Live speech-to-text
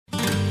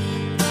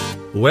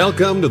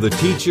Welcome to The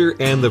Teacher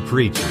and the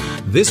Preacher.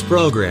 This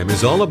program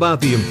is all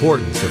about the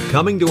importance of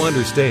coming to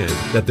understand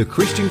that the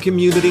Christian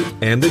community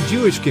and the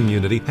Jewish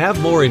community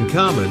have more in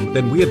common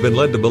than we have been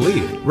led to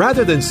believe.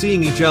 Rather than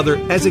seeing each other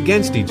as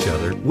against each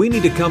other, we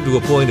need to come to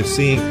a point of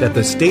seeing that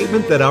the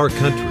statement that our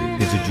country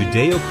is a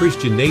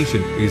Judeo-Christian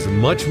nation is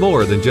much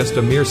more than just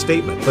a mere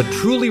statement, but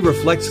truly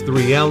reflects the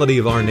reality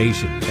of our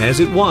nation, as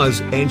it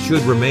was and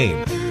should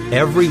remain.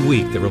 Every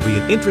week there will be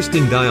an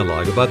interesting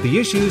dialogue about the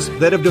issues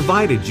that have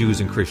divided Jews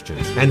and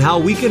Christians and how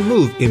we can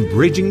move in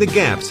bridging the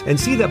gaps and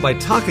see that by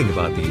talking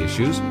about the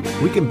issues,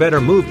 we can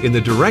better move in the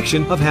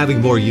direction of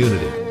having more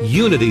unity.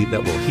 Unity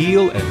that will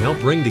heal and help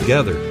bring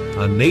together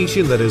a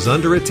nation that is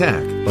under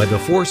attack by the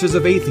forces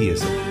of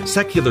atheism,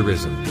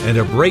 secularism, and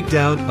a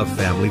breakdown of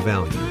family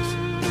values.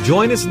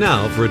 Join us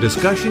now for a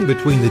discussion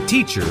between the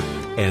teacher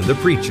and the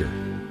preacher.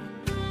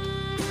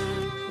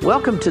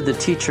 Welcome to The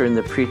Teacher and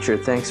the Preacher.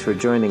 Thanks for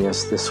joining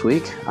us this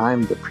week.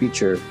 I'm the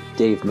preacher,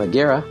 Dave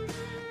Magera.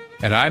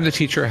 And I'm the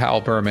teacher,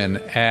 Hal Berman.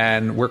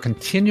 And we're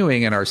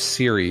continuing in our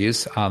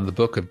series on the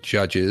book of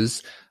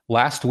Judges.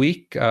 Last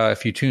week,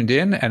 if you tuned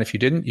in, and if you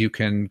didn't, you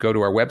can go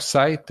to our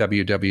website,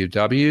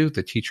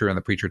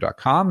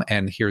 www.theteacherandthepreacher.com,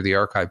 and hear the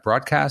archive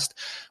broadcast.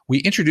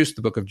 We introduced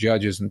the book of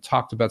Judges and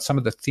talked about some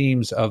of the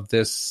themes of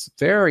this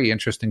very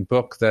interesting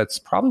book that's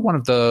probably one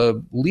of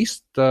the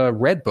least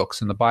read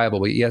books in the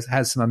Bible, but it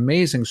has some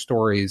amazing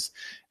stories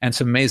and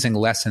some amazing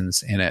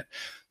lessons in it.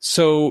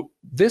 So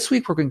this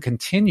week we're going to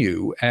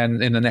continue,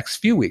 and in the next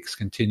few weeks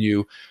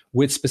continue,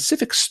 with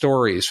specific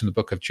stories from the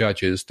book of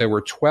Judges. There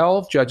were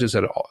 12 judges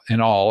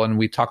in all, and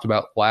we talked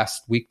about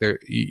last week, there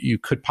you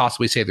could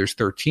possibly say there's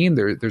 13.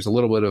 There's a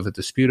little bit of a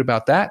dispute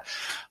about that.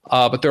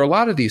 But there are a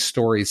lot of these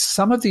stories.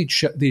 Some of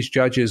these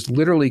judges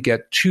literally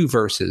get 2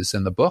 verses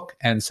in the book,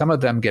 and some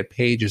of them get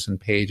pages and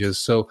pages.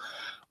 So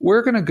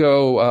we're going to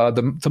go,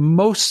 the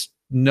most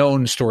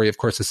known story, of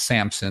course, is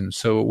Samson.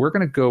 So we're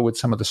going to go with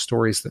some of the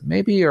stories that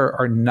maybe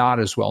are not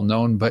as well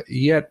known, but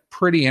yet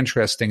pretty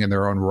interesting in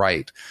their own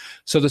right.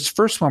 So this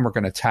first one we're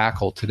going to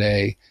tackle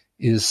today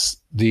is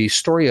the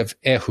story of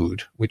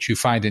Ehud, which you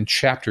find in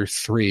chapter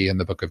 3 in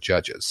the book of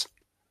Judges.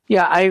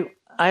 Yeah,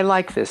 I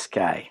like this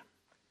guy.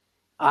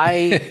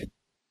 I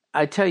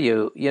tell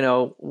you,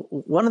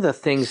 one of the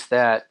things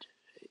that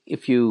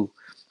if you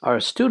are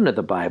a student of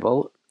the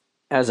Bible,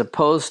 as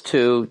opposed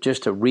to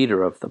just a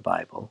reader of the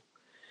Bible,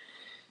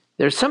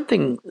 there's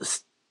something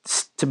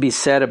to be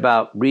said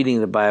about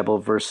reading the Bible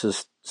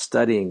versus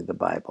studying the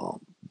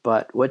Bible.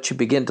 But what you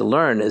begin to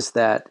learn is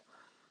that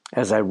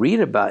as I read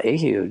about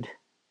Ehud,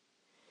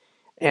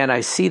 and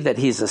I see that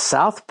he's a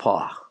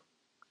Southpaw,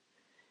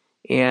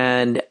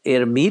 and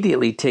it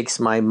immediately takes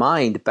my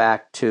mind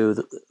back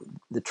to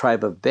the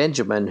tribe of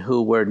Benjamin,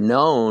 who were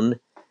known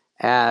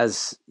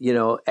as,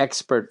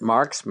 expert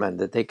marksmen,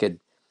 that they could,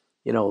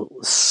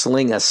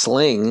 sling a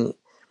sling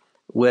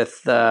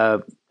with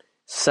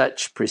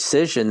such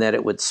precision that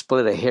it would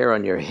split a hair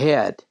on your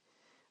head.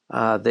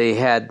 They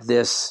had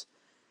this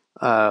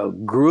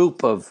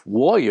group of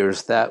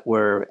warriors that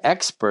were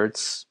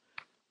experts,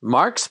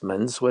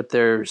 marksmen with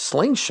their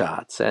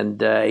slingshots.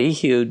 And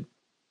Ehud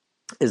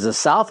is a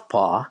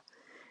Southpaw.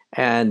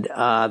 And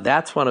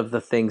that's one of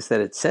the things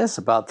that it says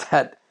about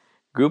that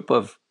group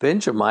of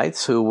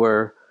Benjamites who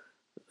were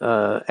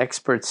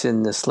experts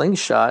in the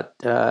slingshot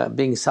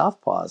being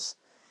Southpaws.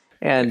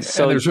 And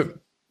so...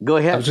 Go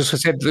ahead. I was just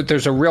going to say that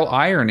there's a real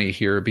irony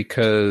here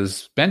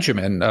because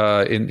Benjamin,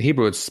 in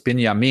Hebrew, it's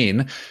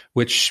Binyamin,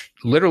 which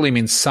literally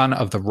means son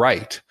of the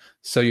right.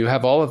 So you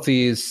have all of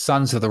these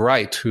sons of the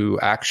right who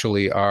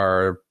actually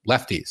are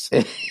lefties.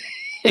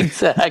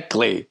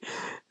 Exactly.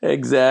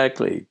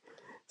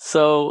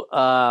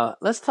 So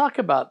let's talk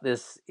about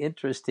this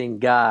interesting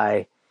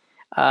guy.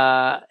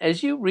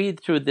 As you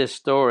read through this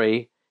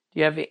story, do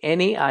you have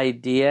any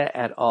idea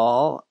at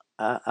all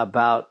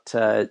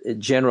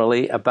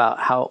generally about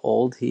how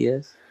old he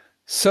is?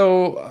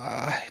 So,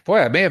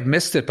 I may have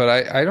missed it, but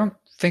I don't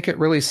think it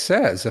really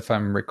says, if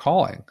I'm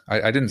recalling.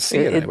 I didn't see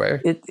it anyway.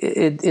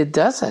 It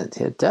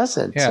doesn't. It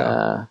doesn't.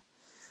 Yeah.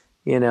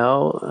 It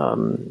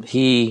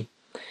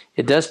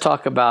does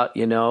talk about,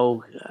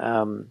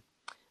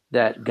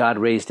 that God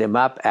raised him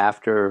up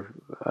after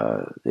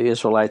the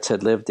Israelites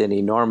had lived in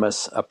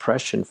enormous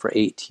oppression for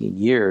 18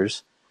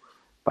 years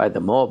by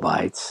the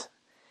Moabites.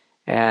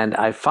 And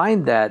I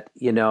find that,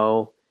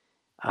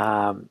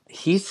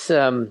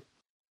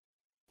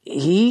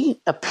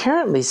 he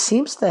apparently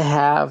seems to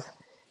have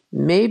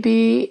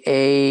maybe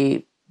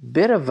a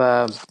bit of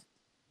a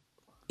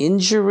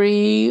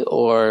injury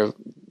or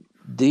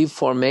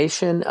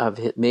deformation of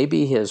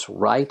maybe his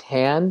right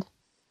hand.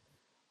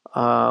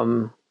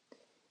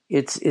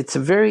 It's a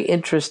very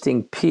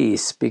interesting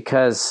piece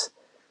because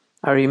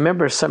I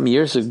remember some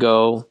years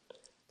ago,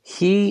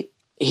 he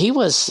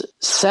was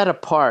set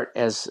apart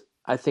as,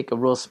 I think, a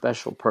real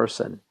special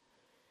person.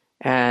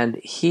 And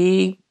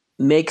he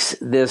makes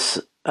this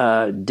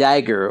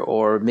dagger,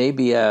 or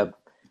maybe a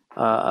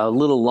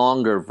little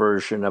longer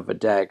version of a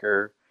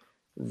dagger,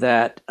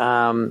 that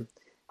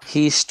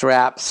he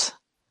straps,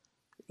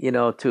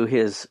 to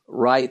his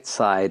right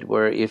side,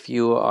 where if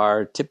you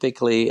are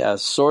typically a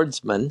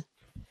swordsman,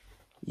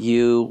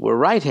 you were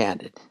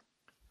right-handed.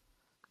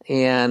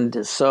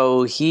 And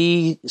so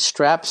he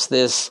straps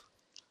this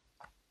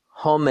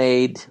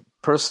homemade,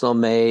 personal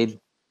made,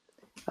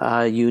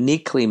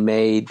 uniquely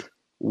made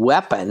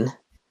weapon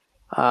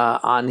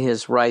on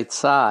his right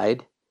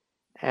side,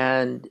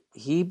 and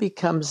he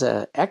becomes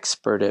an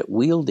expert at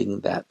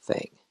wielding that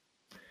thing.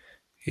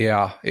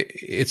 Yeah,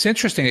 it's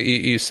interesting that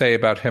you say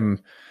about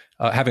him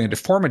having a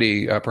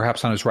deformity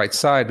perhaps on his right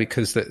side,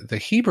 because the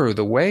Hebrew,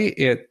 the way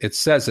it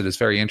says it is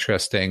very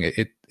interesting.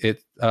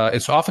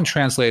 It's often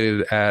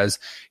translated as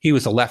he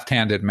was a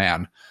left-handed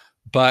man.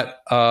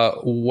 But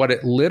what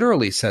it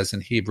literally says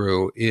in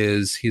Hebrew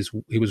is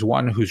he was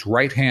one whose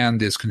right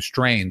hand is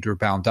constrained or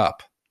bound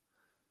up.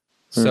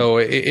 So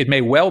it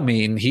may well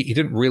mean he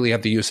didn't really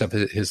have the use of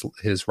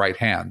his right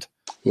hand.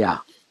 Yeah.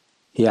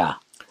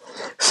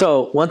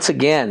 So once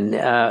again,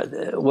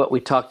 what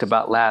we talked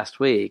about last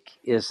week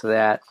is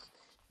that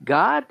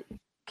God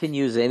can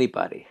use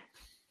anybody.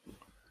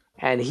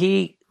 And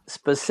he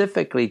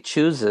specifically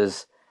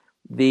chooses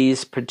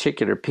these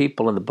particular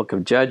people in the book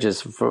of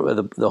Judges, for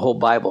the whole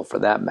Bible for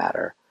that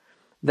matter,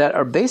 that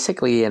are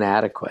basically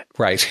inadequate.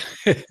 Right.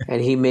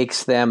 And he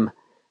makes them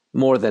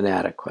more than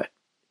adequate,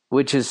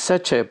 which is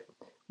such a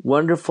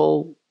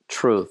wonderful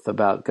truth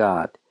about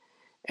God.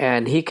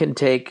 And he can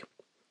take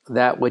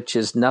that which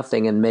is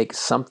nothing and make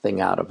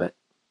something out of it.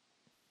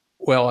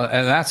 Well,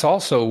 and that's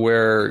also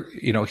where,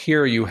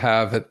 here you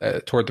have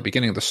toward the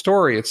beginning of the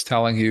story, it's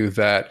telling you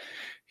that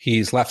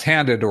he's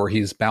left-handed or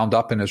he's bound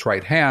up in his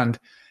right hand.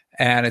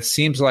 And it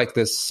seems like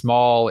this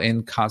small,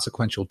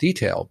 inconsequential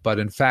detail. But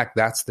in fact,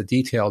 that's the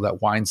detail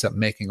that winds up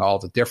making all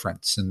the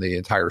difference in the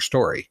entire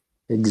story.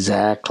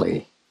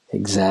 Exactly.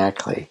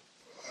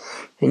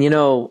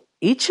 And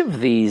each of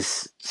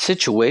these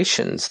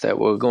situations that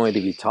we're going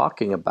to be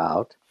talking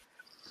about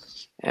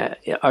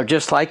are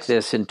just like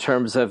this in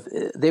terms of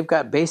they've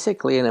got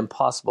basically an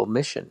impossible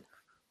mission.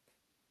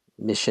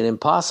 Mission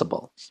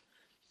Impossible.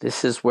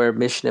 This is where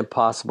Mission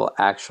Impossible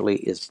actually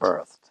is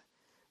birthed.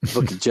 The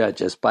Book of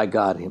Judges by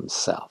God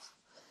himself.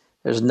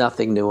 There's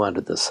nothing new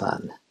under the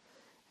sun.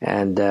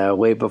 And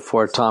way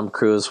before Tom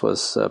Cruise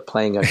was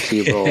playing a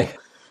key role,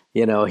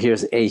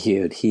 here's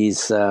Ehud.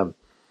 He's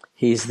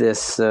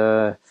this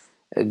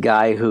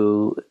guy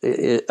who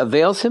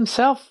avails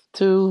himself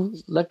to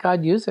let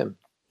God use him.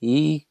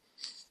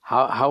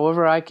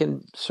 However I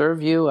can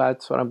serve you,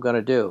 that's what I'm going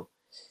to do.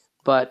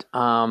 But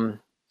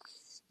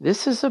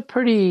this is a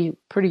pretty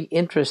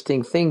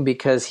interesting thing,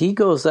 because he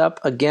goes up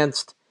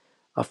against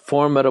a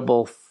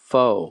formidable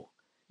foe.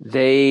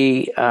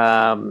 They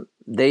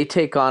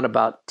take on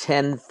about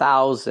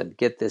 10,000.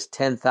 Get this,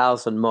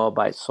 10,000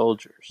 Moabite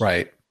soldiers.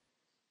 Right.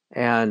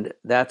 And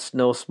that's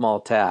no small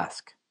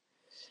task.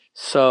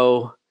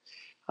 So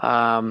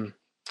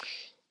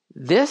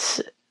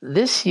this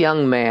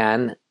young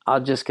man,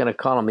 I'm just going to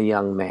call him a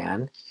young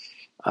man,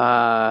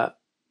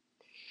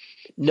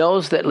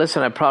 knows that,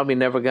 listen, I'm probably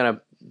never going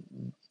to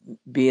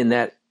be in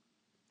that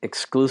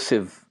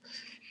exclusive,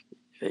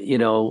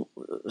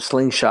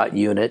 slingshot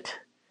unit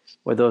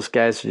where those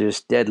guys are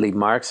just deadly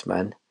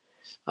marksmen.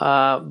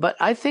 But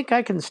I think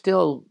I can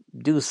still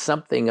do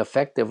something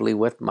effectively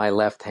with my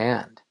left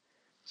hand.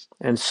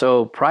 And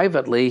so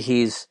privately,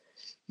 he's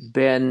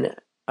been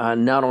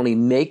not only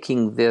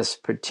making this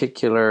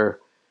particular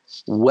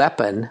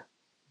weapon,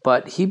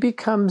 but he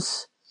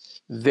becomes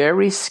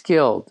very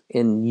skilled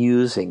in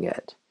using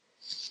it.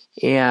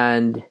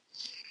 And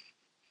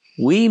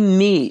we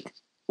meet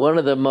one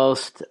of the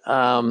most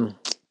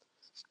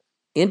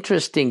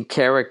interesting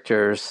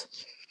characters,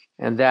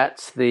 and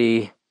that's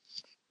the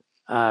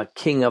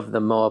king of the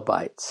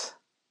Moabites.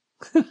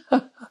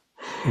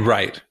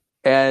 Right.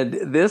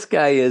 And this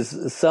guy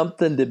is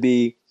something to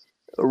be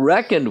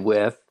reckoned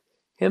with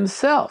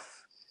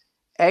himself.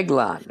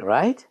 Eglon,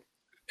 right?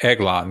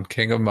 Eglon,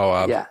 king of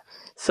Moab. Yeah.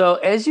 So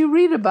as you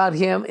read about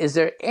him, is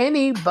there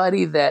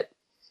anybody that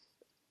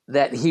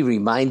he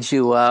reminds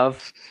you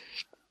of?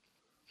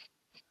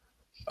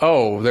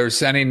 Oh,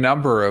 there's any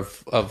number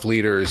of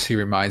leaders he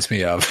reminds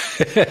me of.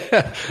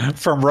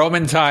 From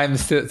Roman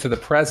times to the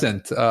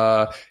present.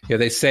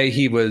 They say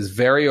he was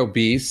very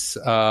obese.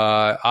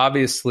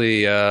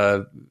 Obviously,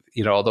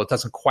 although it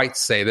doesn't quite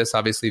say this,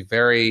 obviously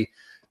very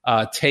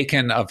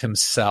taken of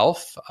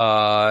himself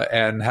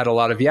and had a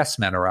lot of yes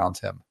men around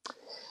him.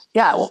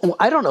 Yeah, well,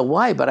 I don't know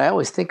why, but I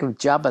always think of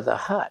Jabba the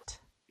Hutt.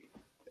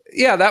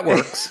 Yeah, that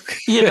works.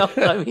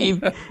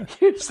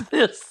 Here's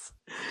this,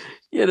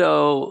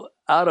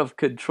 out of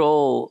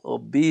control,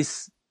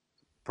 obese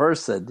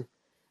person,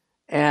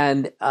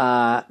 and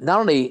not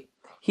only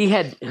he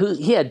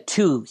had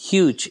two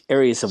huge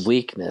areas of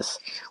weakness.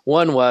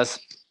 One was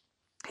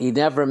he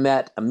never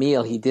met a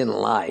meal he didn't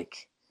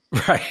like,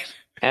 right,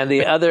 and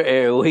the other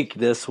area of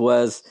weakness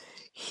was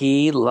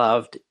he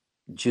loved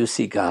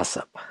juicy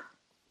gossip.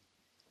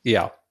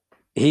 Yeah,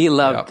 he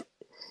loved. Yeah.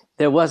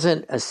 There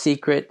wasn't a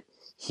secret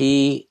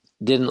he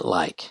didn't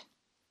like.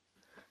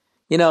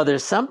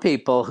 There's some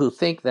people who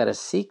think that a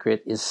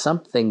secret is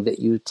something that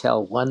you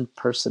tell one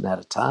person at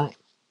a time.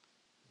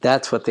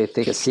 That's what they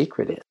think a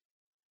secret is.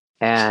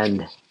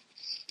 And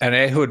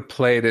Ehud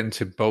played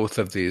into both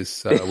of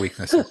these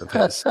weaknesses of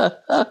his.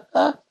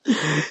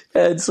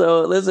 And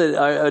so, listen,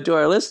 to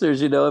our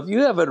listeners, if you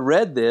haven't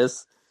read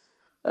this,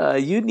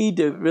 you need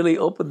to really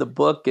open the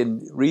book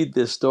and read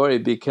this story,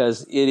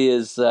 because it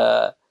is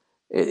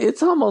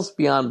it's almost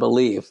beyond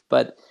belief.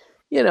 But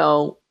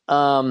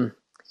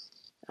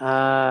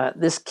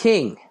this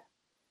king,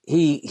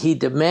 he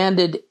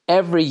demanded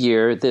every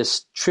year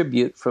this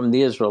tribute from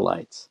the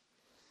Israelites,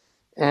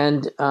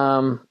 and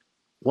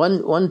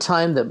one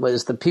time that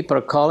was the people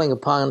are calling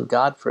upon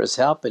God for his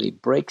help, and he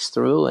breaks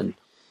through and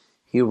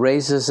he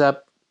raises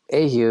up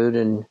Ehud,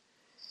 and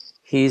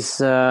he's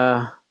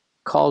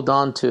called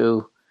on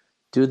to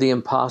do the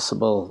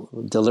impossible,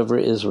 deliver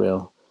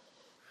Israel.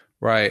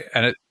 Right.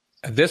 And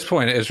at this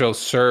point, Israel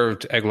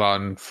served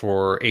Eglon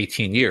for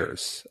 18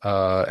 years.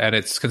 And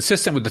it's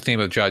consistent with the theme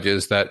of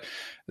Judges that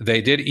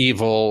they did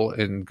evil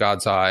in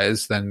God's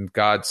eyes, then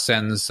God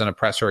sends an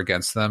oppressor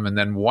against them. And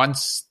then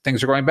once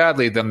things are going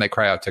badly, then they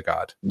cry out to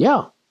God.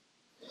 Yeah.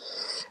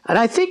 And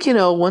I think,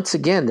 once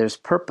again, there's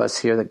purpose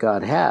here that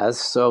God has.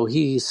 So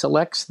he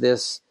selects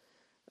this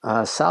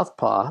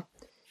Southpaw,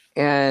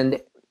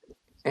 and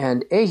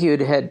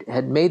Ehud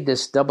had made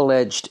this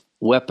double-edged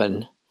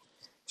weapon,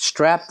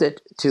 strapped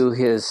it to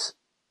his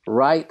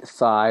right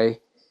thigh,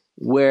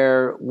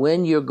 where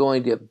when you're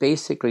going to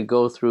basically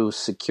go through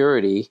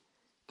security,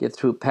 get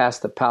through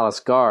past the palace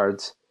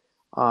guards,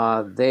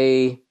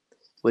 they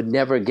would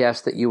never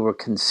guess that you were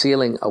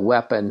concealing a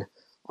weapon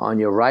on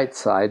your right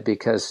side,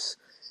 because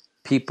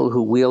people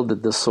who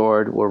wielded the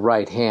sword were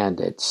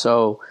right-handed.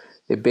 So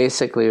they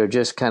basically are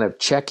just kind of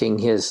checking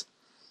his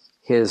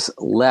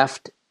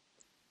left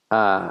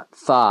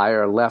thigh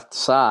or left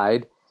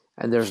side,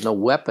 and there's no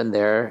weapon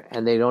there,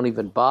 and they don't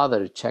even bother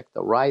to check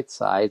the right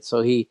side.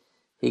 So he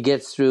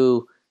gets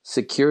through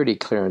security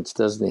clearance,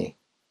 doesn't he?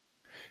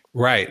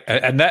 Right.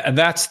 And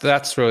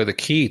that's really the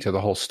key to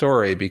the whole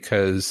story,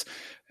 because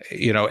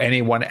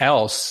anyone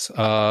else,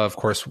 of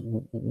course,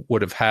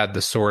 would have had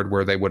the sword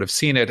where they would have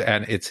seen it,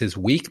 and it's his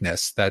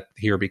weakness that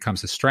here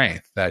becomes his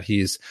strength. That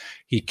he's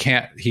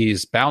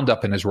bound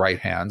up in his right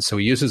hand, so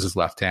he uses his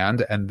left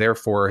hand, and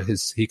therefore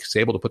he's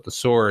able to put the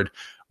sword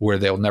where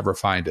they'll never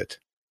find it.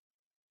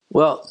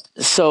 Well,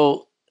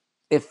 so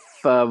if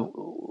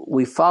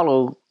we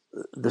follow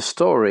the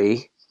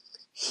story,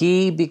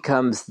 he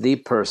becomes the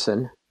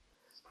person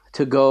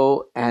to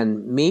go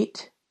and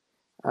meet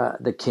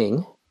the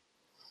king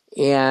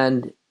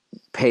and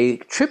pay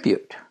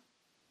tribute.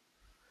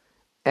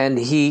 And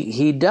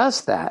he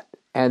does that,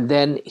 and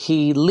then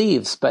he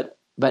leaves. But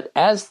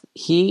as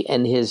he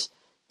and his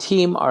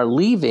team are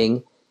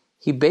leaving,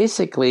 he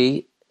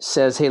basically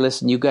says, hey,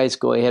 listen, you guys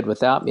go ahead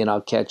without me and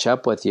I'll catch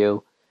up with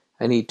you.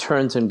 And he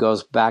turns and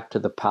goes back to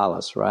the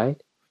palace,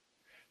 right?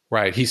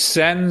 Right. He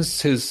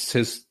sends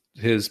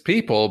his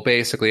people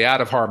basically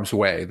out of harm's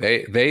way.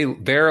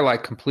 They're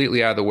like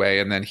completely out of the way,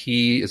 and then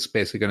he is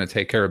basically going to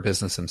take care of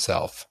business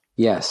himself.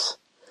 Yes.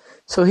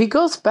 So he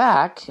goes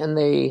back, and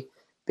they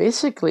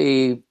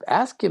basically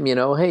ask him,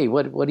 hey,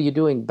 what are you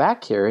doing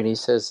back here? And he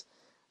says,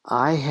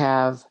 I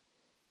have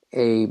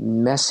a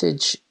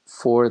message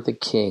for the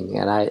king,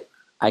 and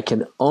I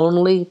can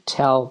only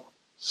tell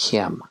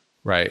him.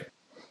 Right.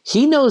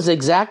 He knows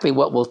exactly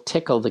what will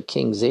tickle the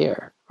king's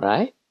ear,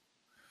 right?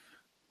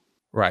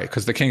 Right,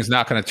 because the king's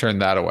not going to turn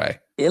that away.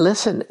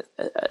 Listen,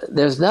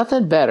 there's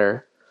nothing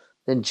better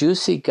than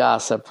juicy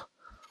gossip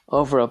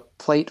over a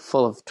plate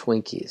full of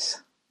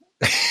Twinkies,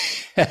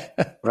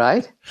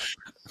 right?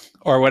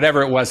 Or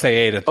whatever it was they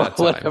ate at that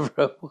time. Whatever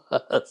it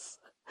was,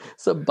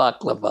 some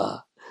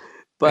baklava.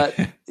 But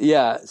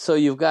yeah, so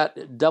you've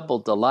got double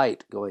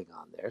delight going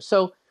on there.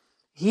 So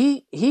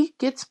he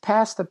gets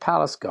past the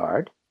palace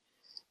guard,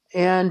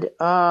 and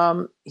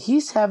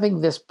he's having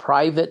this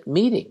private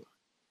meeting.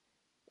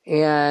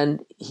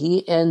 And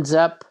he ends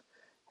up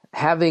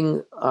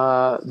having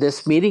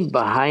this meeting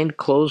behind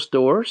closed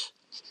doors.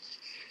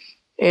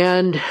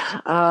 And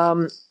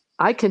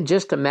I can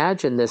just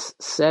imagine this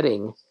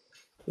setting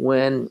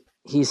when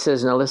he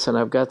says, now listen,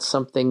 I've got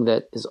something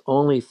that is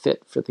only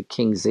fit for the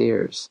king's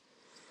ears.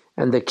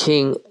 And the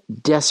king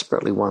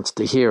desperately wants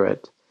to hear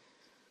it.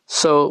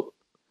 So,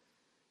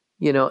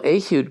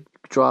 Ehud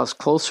draws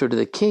closer to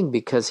the king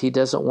because he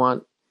doesn't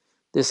want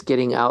this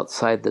getting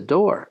outside the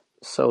door.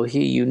 So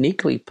he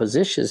uniquely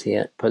positions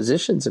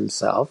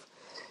himself,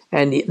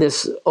 and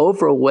this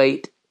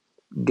overweight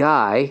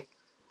guy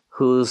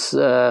whose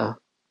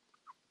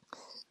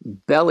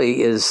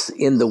belly is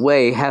in the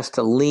way has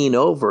to lean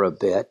over a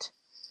bit,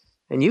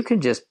 and you can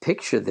just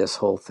picture this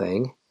whole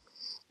thing.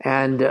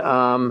 And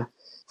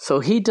so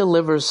he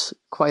delivers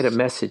quite a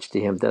message to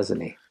him,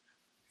 doesn't he?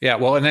 Yeah,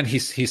 well, and then he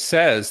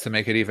says, to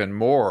make it even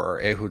more,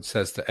 Ehud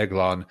says to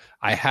Eglon,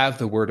 I have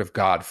the word of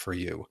God for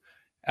you.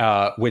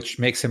 Which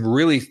makes him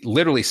really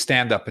literally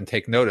stand up and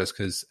take notice,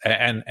 because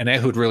and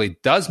Ehud really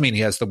does mean he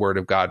has the word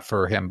of God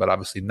for him, but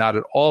obviously not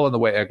at all in the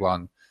way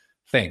Eglon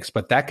thinks,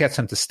 but that gets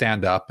him to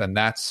stand up, and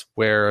that's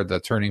where the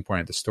turning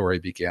point of the story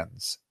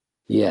begins.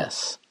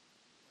 Yes.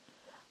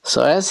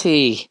 So as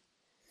he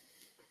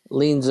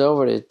leans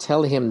over to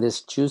tell him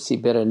this juicy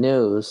bit of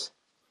news,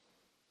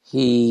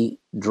 he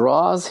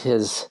draws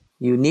his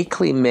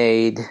uniquely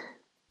made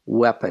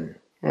weapon.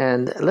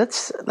 And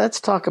let's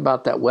talk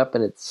about that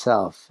weapon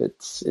itself.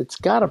 It's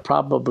got to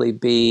probably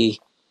be,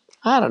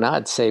 I don't know,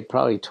 I'd say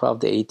probably 12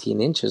 to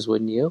 18 inches,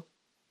 wouldn't you?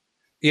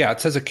 Yeah, it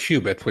says a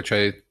cubit, which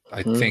I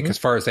think, as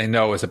far as I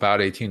know, is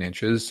about 18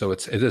 inches. So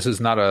this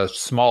is not a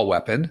small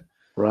weapon.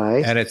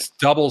 Right. And it's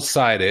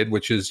double-sided,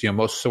 which is,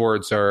 most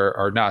swords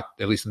are not,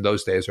 at least in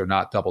those days, are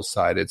not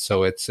double-sided.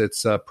 So it's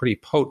a pretty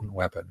potent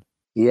weapon.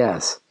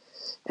 Yes.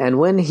 And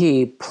when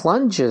he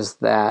plunges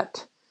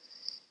that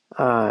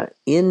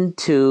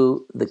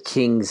into the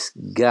king's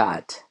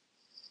gut,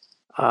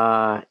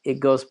 it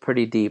goes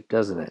pretty deep,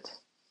 doesn't it?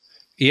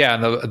 Yeah,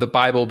 and the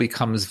Bible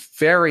becomes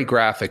very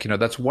graphic.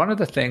 That's one of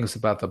the things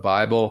about the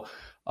Bible.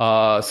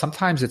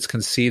 Sometimes it's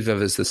conceived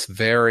of as this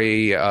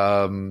very,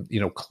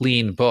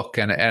 clean book,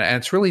 and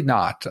it's really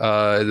not.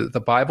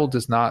 The Bible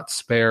does not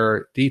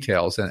spare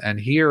details,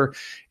 and here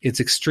it's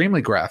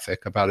extremely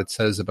graphic. It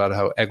says about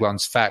how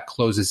Eglon's fat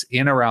closes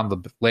in around the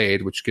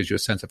blade, which gives you a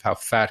sense of how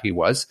fat he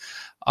was.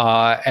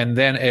 And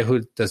then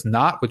Ehud does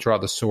not withdraw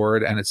the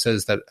sword, and it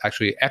says that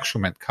actually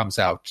excrement comes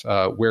out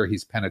where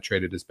he's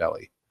penetrated his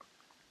belly.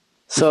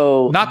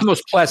 So not the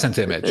most pleasant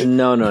image.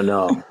 No,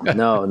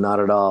 not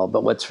at all.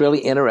 But what's really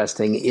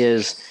interesting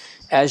is,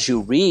 as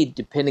you read,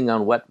 depending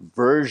on what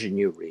version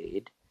you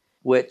read,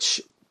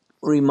 which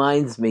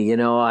reminds me,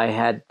 I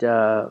had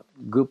a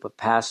group of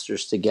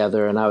pastors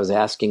together, and I was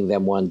asking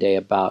them one day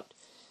about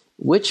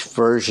which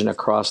version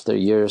across their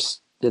years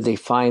did they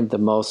find the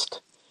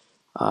most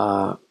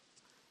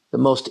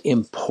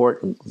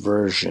important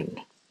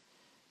version.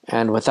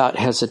 And without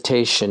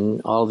hesitation,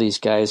 all these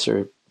guys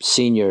are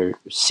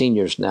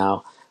seniors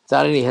now.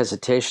 Without any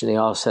hesitation, they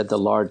all said the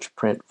large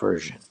print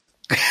version.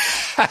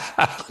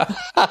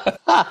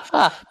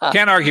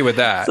 Can't argue with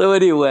that. So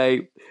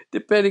anyway,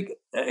 depending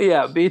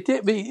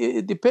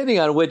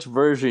on which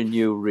version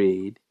you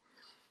read,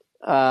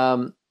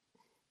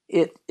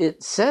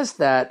 it says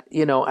that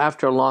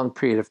after a long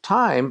period of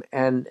time,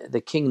 and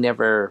the king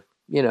never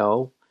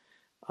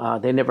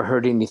they never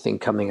heard anything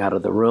coming out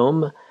of the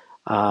room.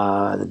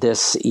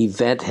 This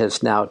event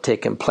has now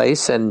taken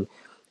place, and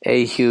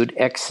Ehud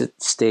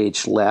exits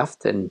stage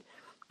left and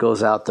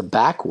goes out the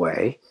back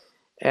way,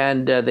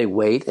 and they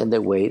wait and they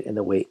wait and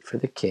they wait for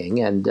the king,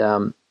 and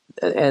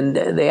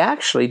they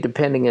actually,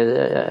 depending,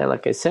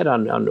 like I said,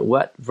 on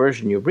what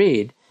version you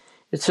read,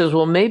 it says,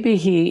 well, maybe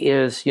he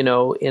is, in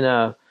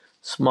a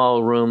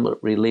small room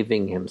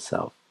relieving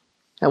himself.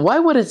 And why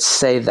would it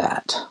say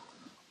that?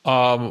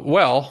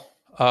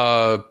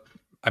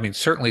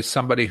 Certainly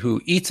somebody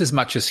who eats as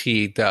much as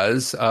he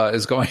does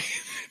is going to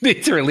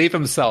need to relieve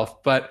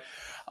himself. But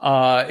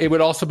it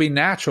would also be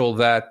natural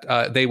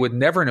that they would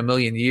never in a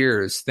million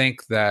years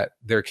think that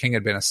their king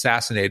had been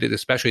assassinated,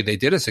 especially they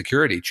did a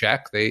security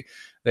check.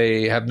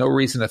 They have no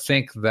reason to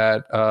think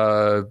that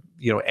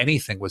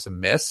anything was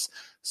amiss.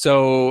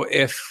 So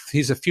if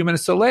he's a few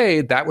minutes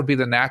delayed, that would be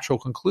the natural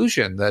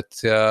conclusion that,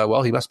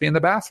 he must be in the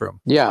bathroom.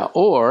 Yeah,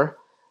 or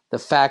the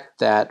fact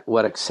that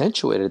what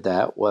accentuated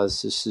that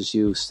was, just as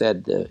you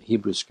said, the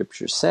Hebrew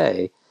scriptures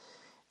say,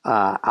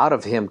 out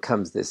of him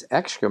comes this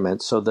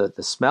excrement, so that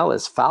the smell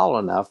is foul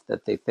enough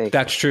that they think...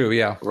 That's true,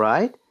 yeah.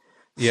 Right?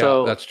 Yeah,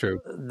 so that's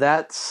true.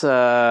 That's...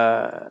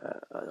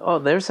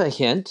 there's a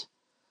hint.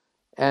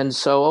 And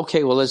so,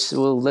 okay, let's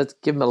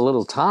give him a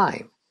little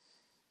time.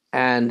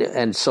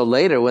 And so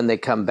later when they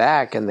come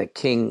back and the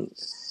king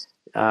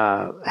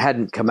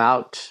hadn't come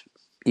out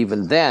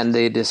even then,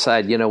 they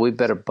decide, we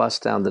better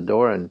bust down the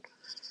door and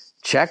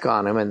check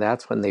on him. And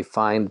that's when they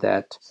find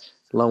that,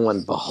 lo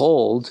and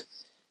behold,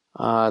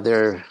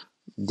 their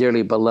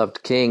dearly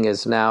beloved king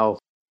is now,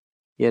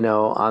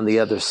 on the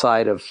other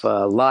side of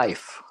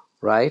life,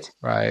 right?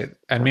 Right.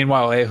 And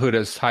meanwhile, Ehud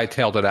has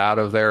hightailed it out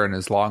of there and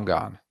is long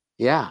gone.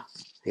 Yeah.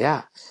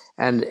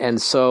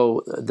 And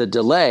so the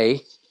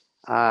delay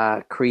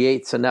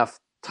creates enough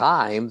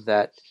time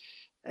that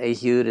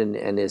Ehud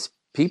and his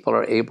people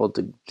are able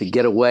to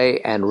get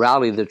away and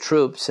rally the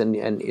troops,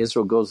 and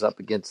Israel goes up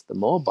against the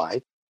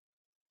Moabites.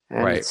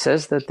 And It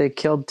says that they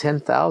killed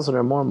 10,000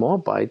 or more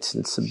Moabites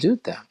and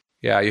subdued them.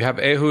 Yeah, you have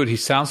Ehud, he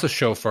sounds the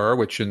shofar,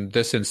 which in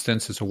this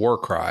instance is a war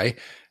cry.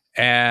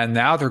 And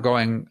now they're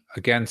going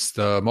against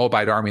the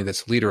Moabite army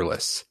that's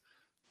leaderless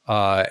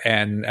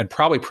and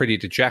probably pretty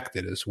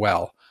dejected as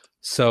well.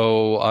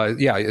 So,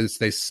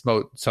 they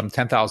smote some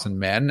 10,000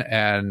 men,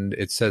 and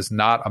it says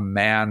not a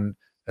man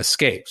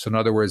escaped. So in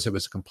other words, it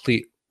was a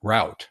complete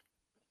rout.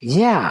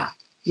 Yeah.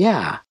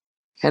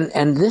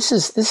 And this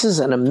is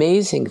an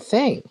amazing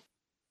thing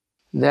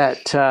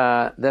that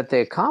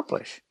they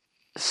accomplish.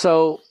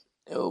 So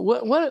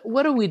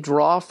what do we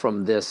draw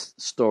from this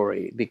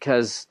story?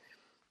 Because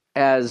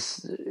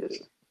as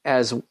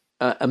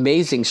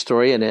amazing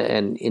story and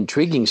an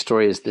intriguing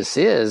story as this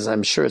is,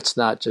 I'm sure it's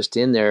not just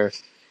in there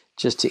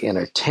just to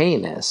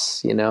entertain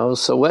us, you know.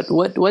 So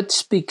what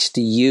speaks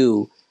to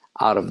you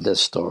out of this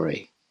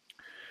story?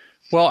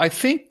 Well, I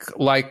think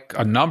like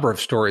a number of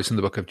stories in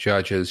the book of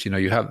Judges,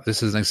 you have,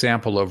 this is an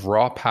example of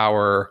raw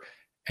power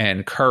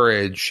and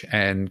courage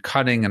and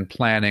cunning and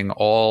planning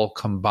all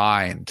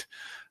combined,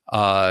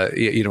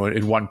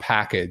 in one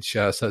package.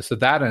 So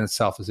that in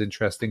itself is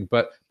interesting.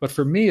 But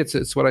for me,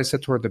 it's what I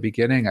said toward the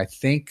beginning. I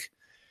think,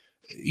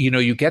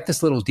 you get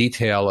this little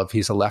detail of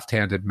he's a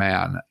left-handed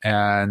man.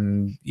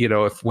 And,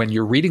 if when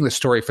you're reading the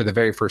story for the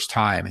very first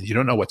time and you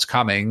don't know what's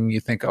coming, you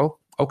think, oh,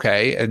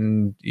 okay.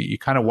 And you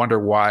kind of wonder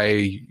why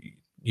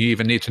you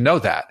even need to know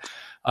that,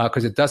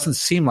 because it doesn't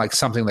seem like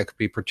something that could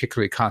be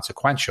particularly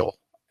consequential.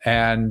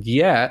 And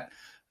yet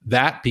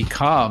that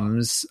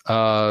becomes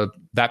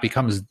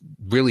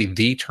really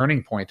the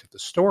turning point of the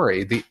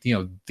story, the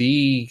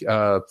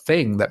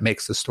thing that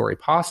makes the story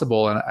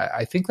possible. And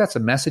I think that's a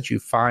message you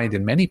find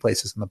in many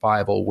places in the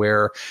Bible,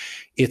 where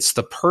it's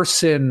the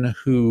person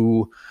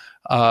who,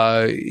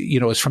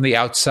 is from the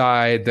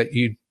outside that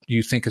you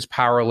think is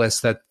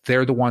powerless, that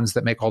they're the ones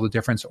that make all the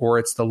difference, or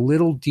it's the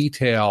little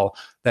detail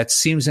that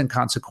seems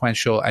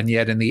inconsequential and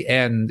yet in the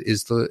end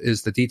is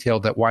the detail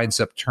that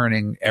winds up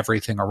turning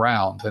everything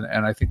around.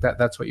 And I think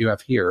that's what you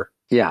have here.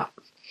 Yeah.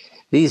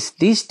 These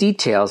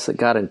details that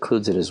God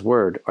includes in his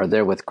word are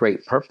there with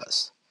great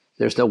purpose.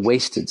 There's no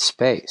wasted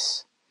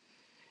space.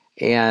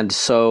 And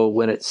so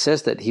when it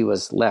says that he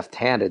was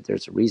left-handed,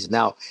 there's a reason.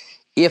 Now,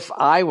 if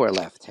I were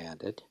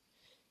left-handed,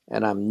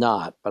 and I'm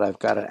not, but I've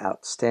got an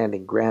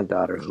outstanding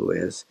granddaughter who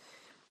is,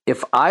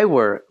 if I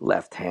were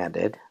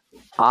left-handed,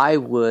 I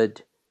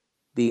would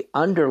be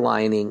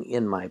underlining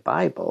in my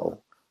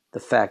Bible the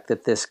fact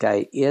that this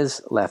guy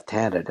is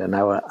left-handed, and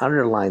I would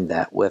underline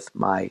that with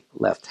my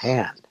left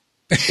hand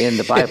in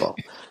the Bible,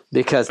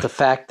 because the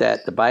fact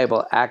that the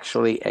Bible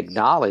actually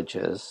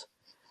acknowledges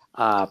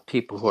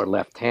people who are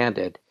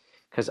left-handed,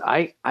 because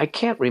I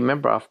can't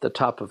remember off the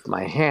top of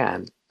my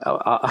head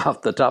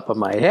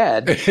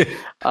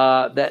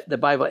that the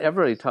Bible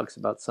ever really talks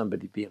about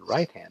somebody being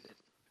right-handed.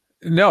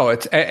 No,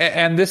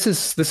 and this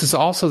is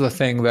also the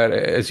thing that,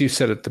 as you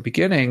said at the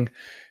beginning,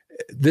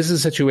 this is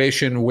a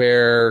situation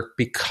where,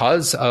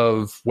 because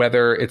of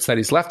whether it's that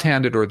he's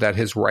left-handed or that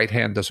his right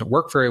hand doesn't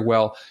work very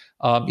well,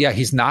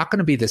 he's not going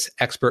to be this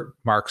expert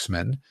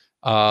marksman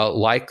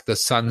like the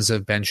sons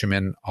of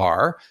Benjamin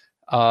are.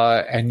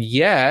 And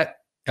yet,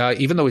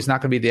 even though he's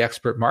not going to be the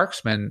expert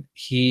marksman,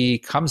 he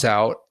comes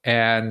out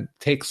and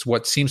takes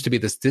what seems to be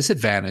this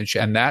disadvantage,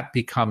 and that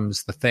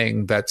becomes the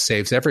thing that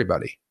saves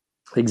everybody.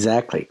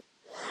 Exactly.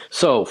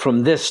 So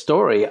from this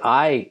story,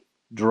 I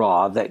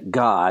draw that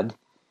God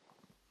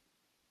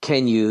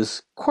can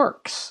use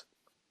quirks.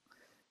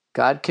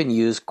 God can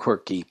use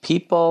quirky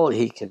people.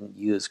 He can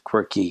use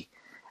quirky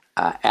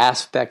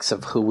aspects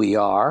of who we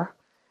are.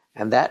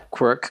 And that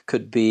quirk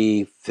could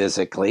be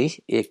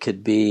physically. It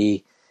could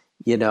be,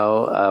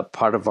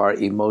 part of our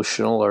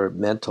emotional or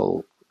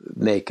mental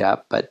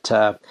makeup. But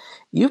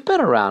you've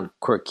been around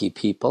quirky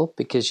people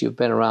because you've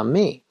been around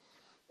me.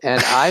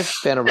 And I've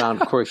been around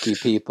quirky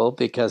people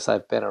because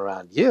I've been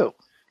around you.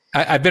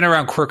 I've been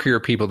around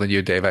quirkier people than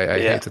you, Dave. I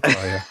hate to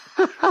tell you.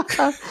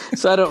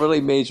 So I don't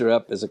really measure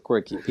up as a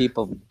quirky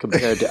people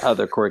compared to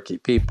other quirky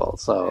people.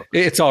 So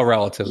it's all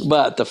relative.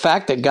 But the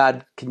fact that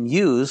God can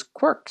use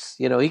quirks,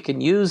 he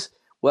can use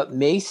what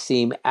may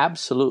seem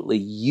absolutely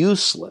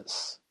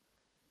useless,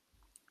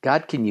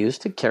 God can use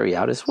to carry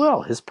out his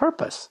will, his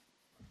purpose.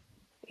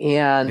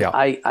 And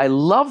I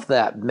love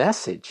that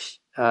message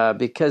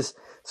because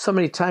so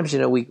many times,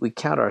 we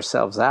count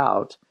ourselves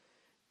out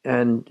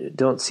and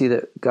don't see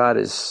that God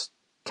is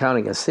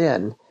counting us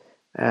in.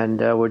 And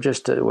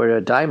we're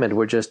a diamond.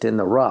 We're just in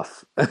the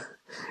rough.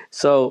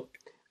 So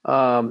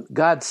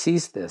God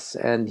sees this,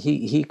 and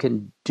he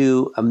can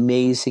do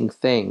amazing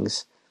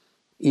things,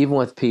 even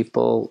with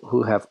people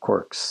who have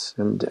quirks.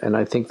 And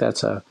I think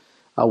that's a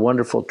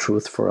wonderful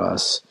truth for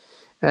us.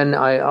 And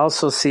I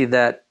also see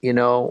that,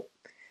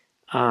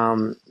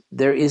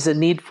 there is a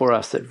need for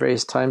us at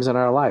various times in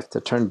our life to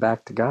turn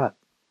back to God.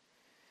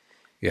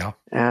 Yeah.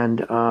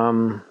 And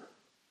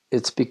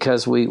it's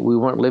because we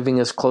weren't living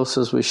as close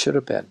as we should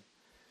have been.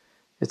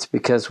 It's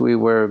because we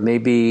were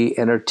maybe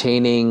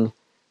entertaining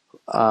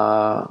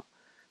time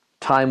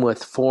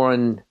with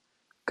foreign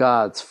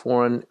gods,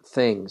 foreign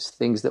things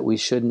that we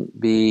shouldn't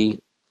be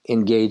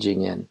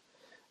engaging in.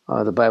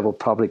 The Bible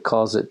probably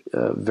calls it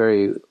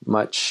very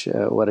much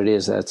what it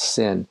is, that's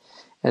sin.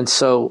 And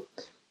so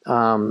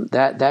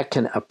that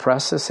can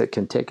oppress us, it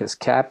can take us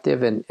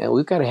captive, and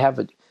we've got to have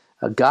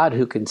a God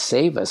who can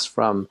save us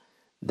from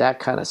that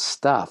kind of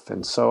stuff.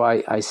 And so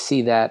I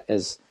see that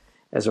as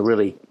a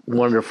really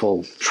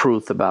wonderful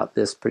truth about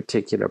this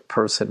particular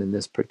person in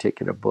this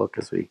particular book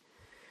as we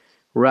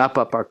wrap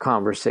up our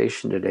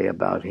conversation today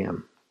about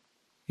him.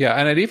 Yeah,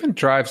 and it even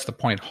drives the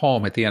point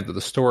home at the end of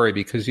the story,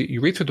 because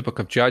you read through the book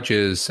of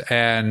Judges,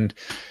 and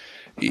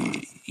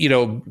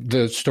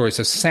the stories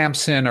of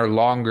Samson are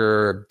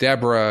longer,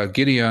 Deborah,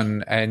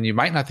 Gideon, and you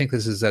might not think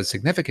this is as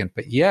significant,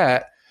 but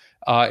yet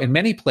in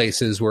many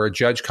places where a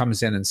judge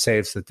comes in and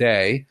saves the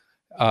day,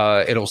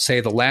 it'll say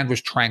the land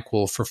was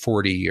tranquil for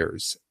 40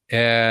 years.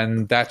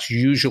 And that's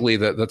usually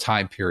the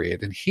time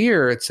period. And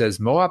here it says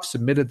Moab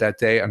submitted that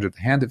day under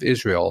the hand of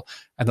Israel,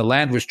 and the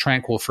land was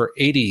tranquil for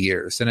 80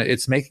 years. And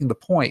it's making the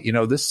point,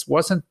 this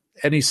wasn't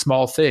any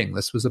small thing.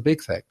 This was a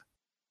big thing.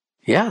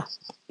 Yeah,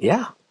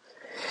 yeah.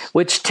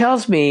 Which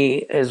tells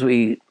me, as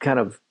we kind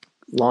of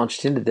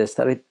launched into this,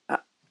 that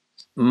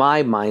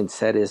my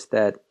mindset is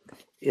that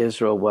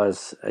Israel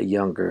was a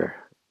younger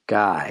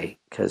guy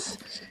because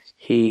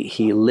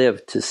he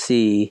lived to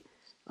see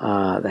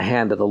the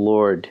hand of the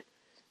Lord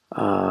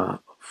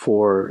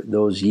for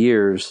those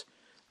years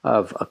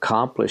of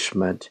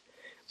accomplishment.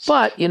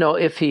 But,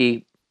 if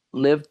he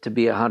lived to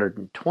be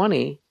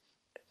 120,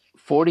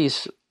 40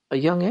 is a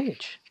young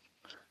age.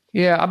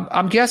 Yeah,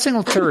 I'm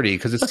guessing 30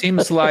 because it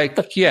seems like,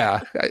 he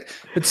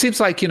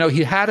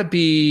had to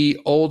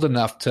be old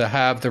enough to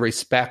have the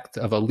respect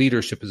of a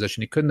leadership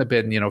position. He couldn't have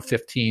been,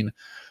 15,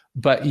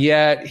 but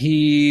yet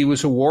he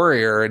was a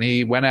warrior and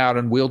he went out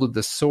and wielded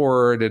the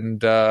sword.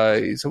 And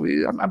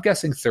I'm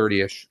guessing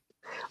 30-ish.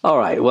 All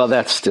right. Well,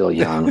 that's still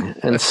young.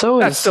 And so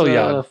that's is still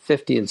young.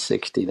 50 and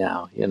 60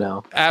 now,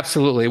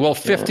 Absolutely. Well,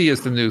 50 is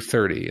the new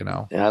 30,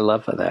 I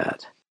love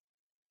that.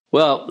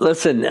 Well,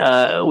 listen,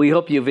 we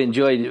hope you've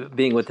enjoyed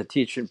being with the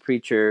Teacher and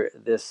Preacher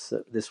this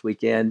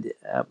weekend.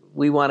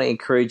 We want to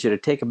encourage you to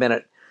take a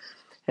minute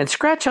and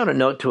scratch out a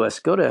note to us.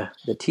 Go to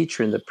the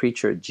Teacher and the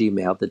Preacher at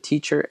Gmail, the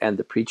Teacher and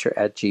the Preacher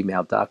at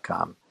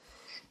gmail.com.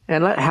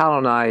 And let Hal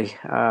and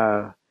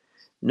I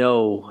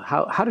know,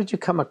 how did you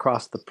come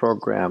across the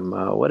program?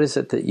 What is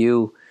it that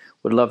you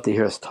would love to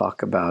hear us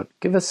talk about?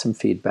 Give us some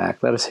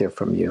feedback. Let us hear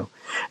from you.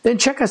 Then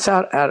check us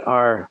out at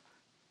our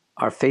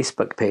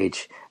Facebook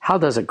page. Hal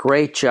does a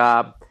great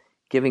job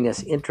giving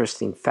us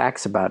interesting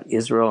facts about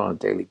Israel on a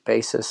daily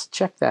basis.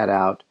 Check that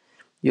out.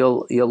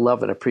 You'll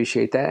love and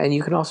appreciate that. And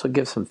you can also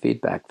give some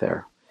feedback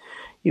there.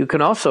 You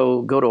can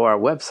also go to our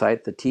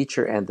website,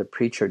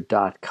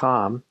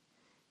 theteacherandthepreacher.com.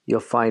 You'll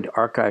find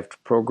archived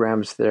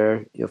programs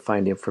there. You'll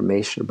find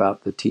information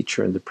about the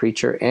Teacher and the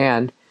Preacher.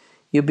 And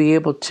you'll be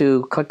able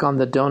to click on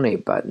the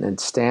donate button and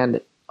stand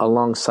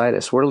alongside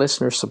us. We're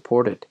listener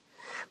supported.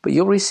 But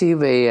you'll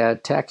receive a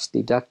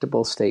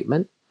tax-deductible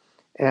statement,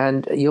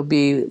 and you'll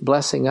be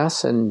blessing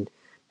us and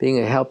being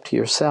a help to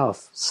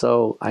yourself.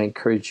 So I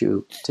encourage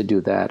you to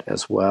do that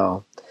as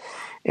well.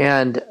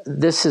 And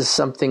this is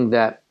something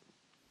that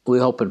we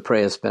hope and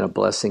pray has been a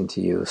blessing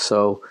to you.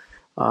 So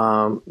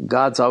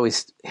God's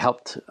always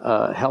helped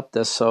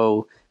us,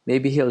 so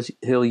maybe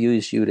He'll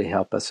use you to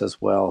help us as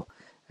well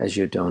as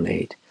you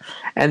donate.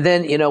 And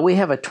then, we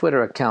have a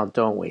Twitter account,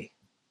 don't we?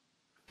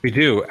 We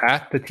do,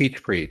 at the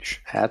Teach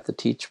Preach. At the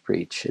Teach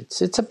Preach.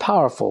 It's a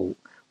powerful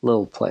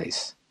little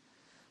place.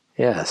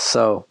 Yeah,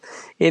 so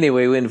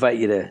anyway, we invite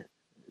you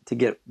to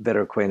get better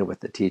acquainted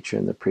with the Teacher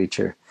and the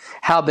Preacher.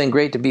 Hal, been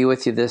great to be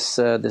with you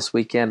this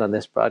weekend on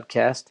this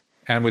broadcast.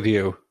 And with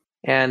you.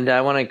 And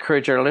I want to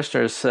encourage our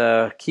listeners,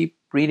 keep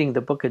reading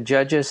the book of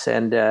Judges,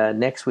 and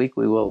next week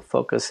we will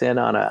focus in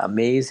on an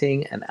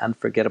amazing and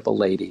unforgettable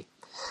lady.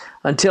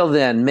 Until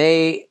then,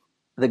 may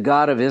the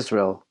God of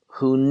Israel,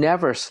 who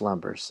never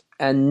slumbers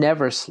and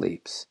never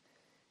sleeps,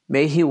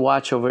 may He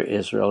watch over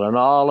Israel and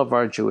all of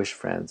our Jewish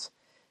friends,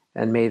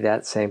 and may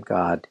that same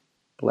God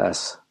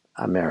bless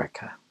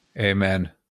America. Amen.